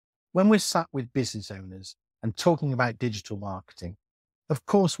When we're sat with business owners and talking about digital marketing, of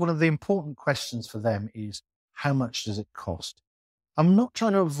course, one of the important questions for them is, how much does it cost? I'm not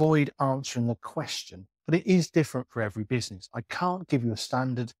trying to avoid answering the question, but it is different for every business. I can't give you a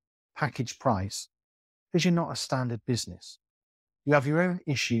standard package price because you're not a standard business. You have your own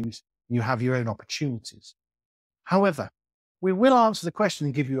issues, you have your own opportunities. However, we will answer the question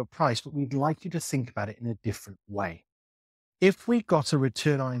and give you a price, but we'd like you to think about it in a different way. If we got a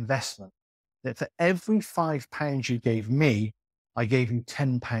return on investment, that for every £5 you gave me, I gave you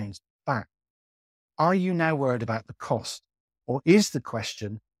 £10 back, are you now worried about the cost? Or is the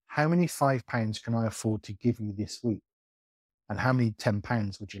question, how many £5 can I afford to give you this week? And how many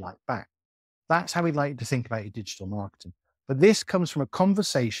 £10 would you like back? That's how we'd like you to think about your digital marketing. But this comes from a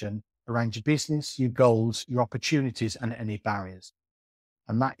conversation around your business, your goals, your opportunities, and any barriers.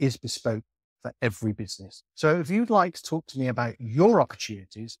 And that is bespoke for every business. So if you'd like to talk to me about your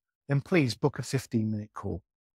opportunities, then please book a 15-minute call.